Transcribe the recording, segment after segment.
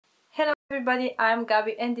Hello everybody, I'm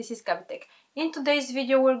Gabby and this is Gabby Tech. In today's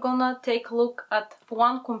video we're gonna take a look at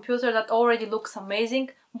one computer that already looks amazing,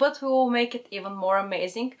 but we will make it even more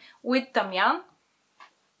amazing with Damyan.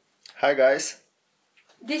 Hi guys.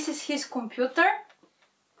 This is his computer.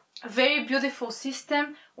 A very beautiful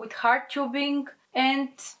system with hard tubing and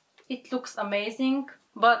it looks amazing,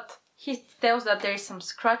 but he tells that there is some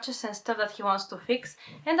scratches and stuff that he wants to fix,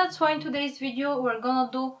 and that's why in today's video we're gonna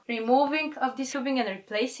do removing of this tubing and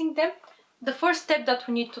replacing them. The first step that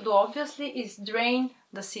we need to do obviously is drain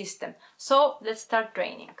the system. So let's start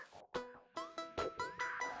draining.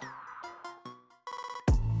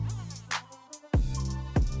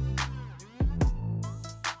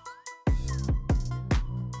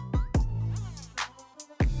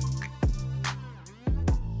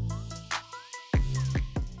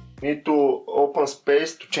 Need to open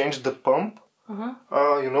space to change the pump,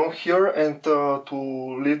 you know, here, and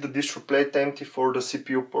to leave the distro plate empty for the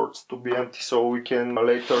CPU ports to be empty, so we can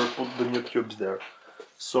later put the new tubes there.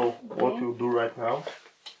 So what we'll do right now.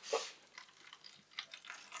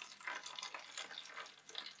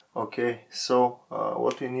 Okay, so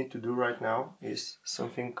what we need to do right now is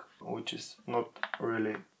something which is not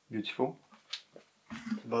really beautiful,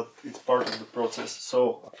 but it's part of the process.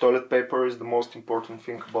 So toilet paper is the most important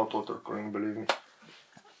thing about water cooling, believe me.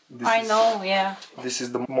 This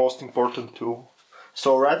is the most important tool.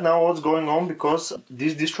 So right now what's going on, because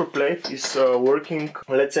this distro plate is working,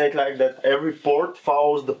 let's say it like that, every port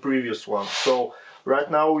follows the previous one. So right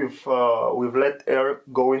now we've let air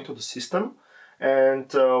go into the system,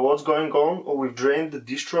 and what's going on, we've drained the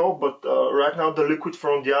distro, but right now the liquid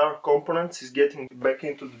from the other components is getting back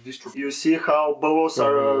into the distro. You see how bubbles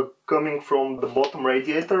are coming from the bottom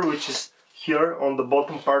radiator, which is here on the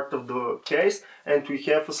bottom part of the case, and we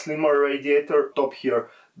have a slimmer radiator top here.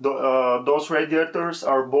 Those radiators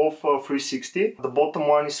are both 360. The bottom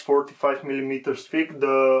one is 45 millimeters thick,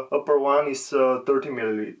 the upper one is 30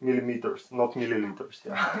 millimeters, not milliliters.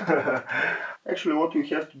 Yeah. Actually, what we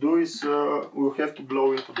have to do is we'll have to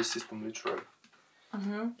blow into the system, literally.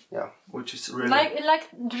 Yeah, which is really like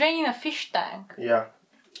draining a fish tank. Yeah,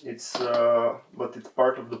 it's but it's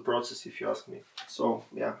part of the process, if you ask me. So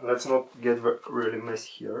yeah, let's not get really messy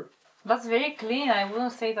here. That's very clean. I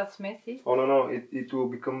wouldn't say that's messy. Oh no, it will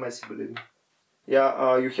become messy, believe me.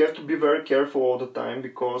 Yeah, you have to be very careful all the time,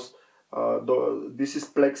 because this is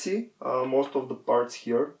plexi. Most of the parts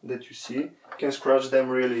here that you see, you can scratch them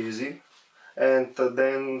really easy, and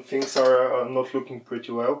then things are not looking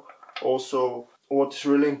pretty well. Also, what's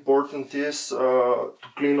really important is to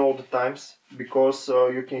clean all the times, because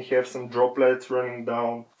you can have some droplets running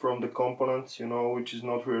down from the components, you know, which is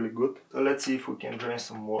not really good. Let's see if we can drain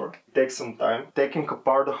some more. It takes some time. Taking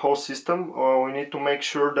apart the whole system, we need to make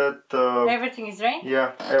sure that everything is drained?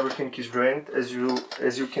 Yeah, everything is drained. As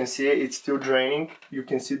you can see, it's still draining. You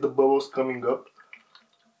can see the bubbles coming up.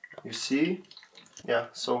 You see? Yeah,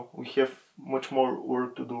 so we have much more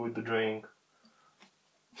work to do with the draining.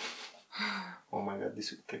 Oh my god,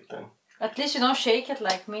 this will take time. At least you don't shake it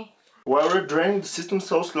like me. Why we're draining the system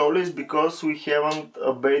so slowly is because we haven't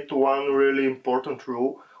obeyed one really important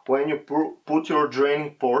rule. When you put your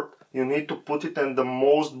draining port, you need to put it in the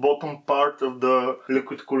most bottom part of the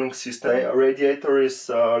liquid cooling system. The radiator is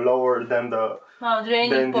lower than the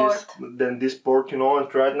than this port, you know,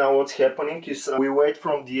 and right now what's happening is we wait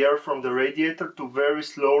from the air from the radiator to very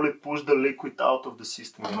slowly push the liquid out of the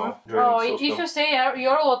system, you know. If you say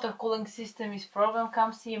your water cooling system is problem,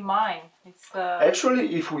 come see mine. It's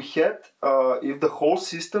Actually, if we had, if the whole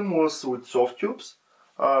system was with soft tubes,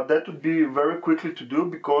 that would be very quickly to do,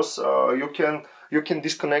 because you can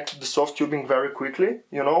disconnect the soft tubing very quickly,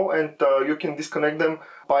 you know, and you can disconnect them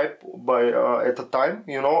pipe by at a time,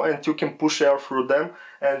 you know, and you can push air through them,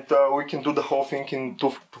 and we can do the whole thing in 2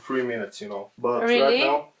 to 3 minutes, you know. But really?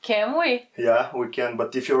 Right now, can we? Yeah, we can,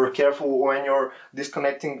 but if you're careful when you're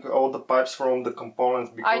disconnecting all the pipes from the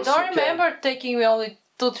components, because I don't remember taking me only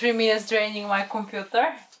 2-3 minutes draining my computer.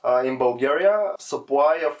 In Bulgaria,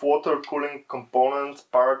 supply of water cooling components,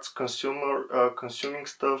 parts, consuming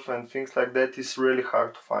stuff and things like that is really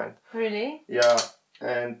hard to find. Really? Yeah,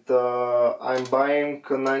 and I'm buying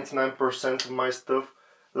 99% of my stuff,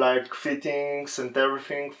 like fittings and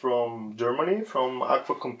everything, from Germany, from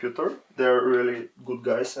Aqua Computer. They're really good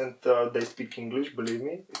guys, and they speak English, believe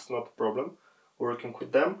me, it's not a problem working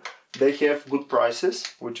with them. They have good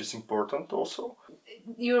prices, which is important also.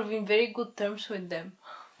 You're in very good terms with them.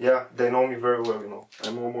 Yeah, they know me very well, you know.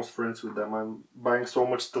 I'm almost friends with them. I'm buying so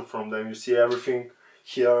much stuff from them. You see everything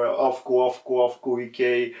here, Ofco,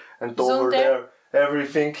 EK, and over there,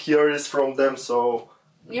 everything here is from them. So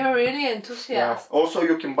You're really Yeah. enthusiastic. Also,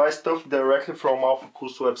 you can buy stuff directly from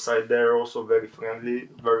WATER-COOL's website. They're also very friendly,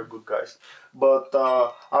 very good guys. But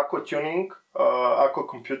Aqua Tuning, Aqua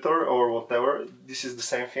Computer or whatever, this is the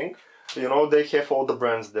same thing. You know, they have all the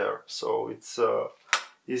brands there, so it's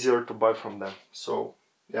easier to buy from them. So,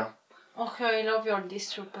 yeah. Okay, I love your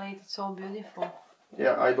distro plate. It's so beautiful.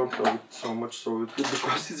 Yeah, I don't love it so much, so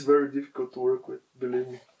because it's very difficult to work with, believe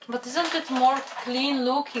me. But isn't it more clean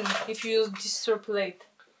looking if you use distro plate?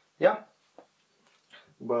 Yeah.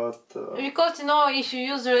 But... Because, you know, if you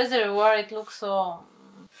use reservoir, it looks so...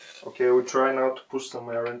 Okay, we try now to push some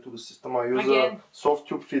air into the system. I use a soft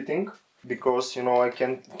tube fitting because, you know, I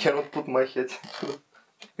cannot put my head into it.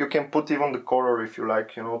 You can put even the collar if you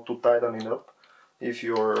like, you know, to tighten it up. If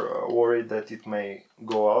you're worried that it may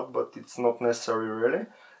go out, but it's not necessary really.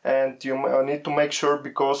 And you need to make sure,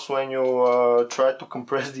 because when you try to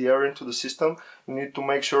compress the air into the system, you need to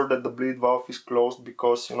make sure that the bleed valve is closed,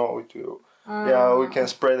 because, you know, it will... Yeah, we can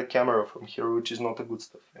spray the camera from here, which is not a good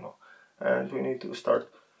stuff, you know. And we need to start.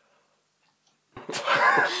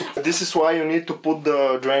 This is why you need to put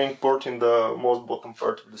the draining port in the most bottom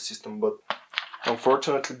part of the system, but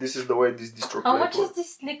unfortunately this is the way this distro plate How much works. is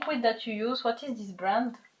this liquid that you use? What is this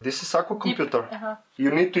brand? This is Aqua Computer. Uh-huh. You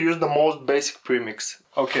need to use the most basic premix.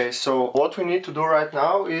 Okay, so what we need to do right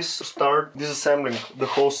now is start disassembling the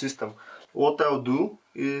whole system. What I'll do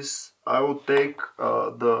is I will take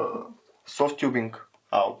the soft tubing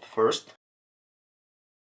out first.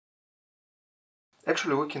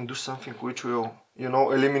 Actually, we can do something which will, you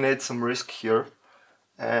know, eliminate some risk here.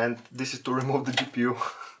 And this is to remove the GPU.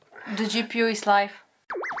 The GPU is live.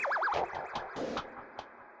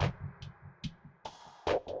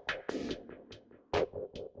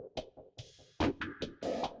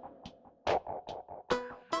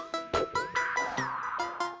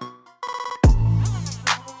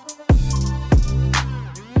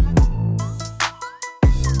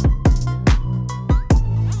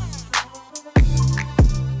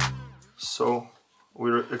 So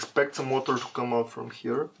we expect some water to come out from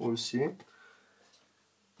here, we'll see.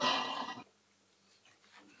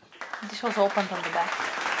 This was opened on the back.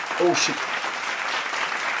 Oh shit!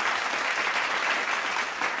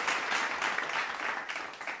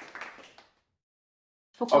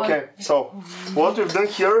 Okay, so what we've done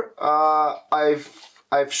here,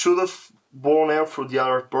 I've should have blown air through the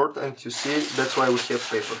other port, and you see that's why we have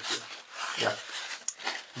paper here. Yeah,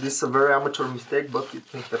 this is a very amateur mistake, but it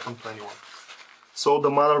can happen to anyone. So the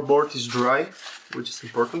motherboard is dry, which is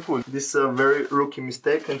important. This is a very rookie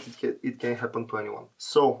mistake, and it can happen to anyone.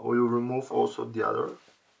 So we'll remove also the other.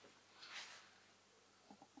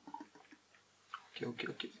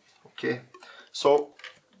 Okay. So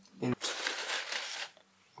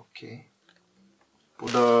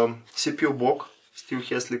the CPU block still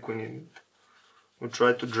has liquid in it. We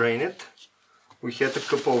try to drain it. We had a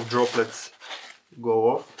couple of droplets go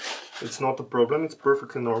off. It's not a problem, it's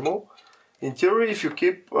perfectly normal. In theory, if you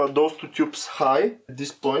keep those two tubes high at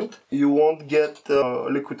this point, you won't get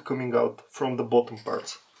liquid coming out from the bottom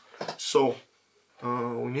parts. So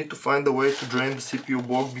we need to find a way to drain the CPU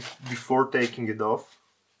block before taking it off.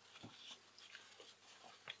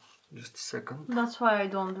 Just a second. That's why I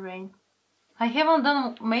don't drain. I haven't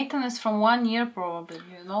done maintenance from 1 year probably,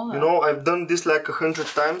 you know that? You know, I've done this like 100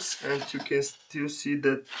 times, and you can still see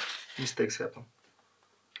that mistakes happen.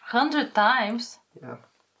 100 times? Yeah.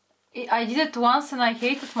 I did it once and I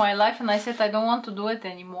hated my life, and I said I don't want to do it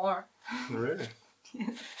anymore. Really?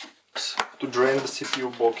 Yes. To drain the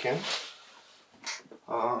CPU block in.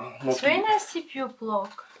 It's very nice CPU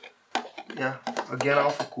block. Yeah, again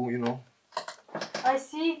WATER-COOL, you know. I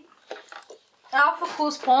see.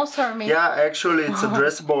 WATER-COOL sponsor me. Yeah, actually it's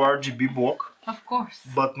addressable RGB block. Of course.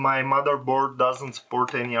 But my motherboard doesn't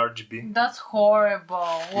support any RGB. That's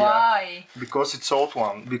horrible. Why? Yeah, because it's old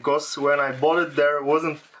one. Because when I bought it, there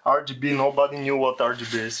wasn't RGB. Nobody knew what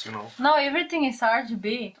RGB is, you know. No, everything is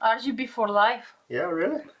RGB. RGB for life. Yeah,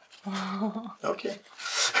 really? Okay.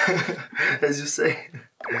 As you say.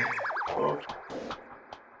 Okay.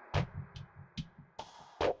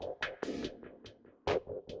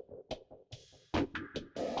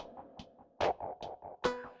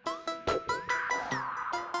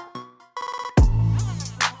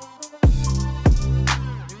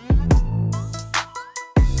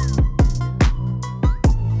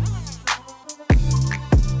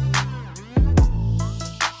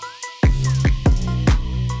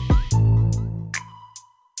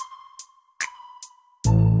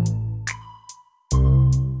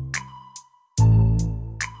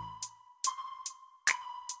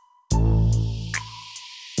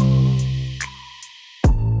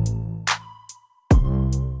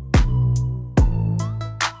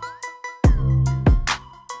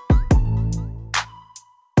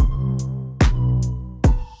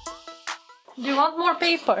 Do you want more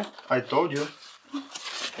paper? I told you.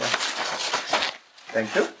 Yeah.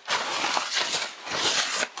 Thank you.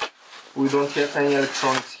 We don't have any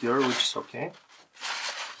electronics here, which is okay.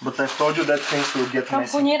 But I told you that things will get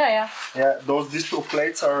messy. Yeah, those distro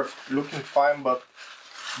plates are looking fine, but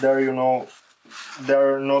they're, you know,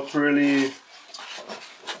 they're not really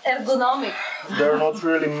ergonomic. They're not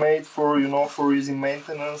really made for, you know, for easy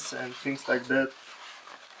maintenance and things like that.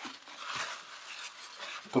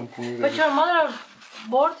 But your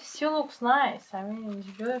motherboard still looks nice. I mean,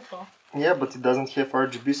 it's beautiful. Yeah, but it doesn't have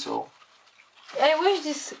RGB, so... I wish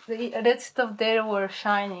this red stuff there were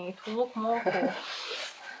shiny. It would look more cool.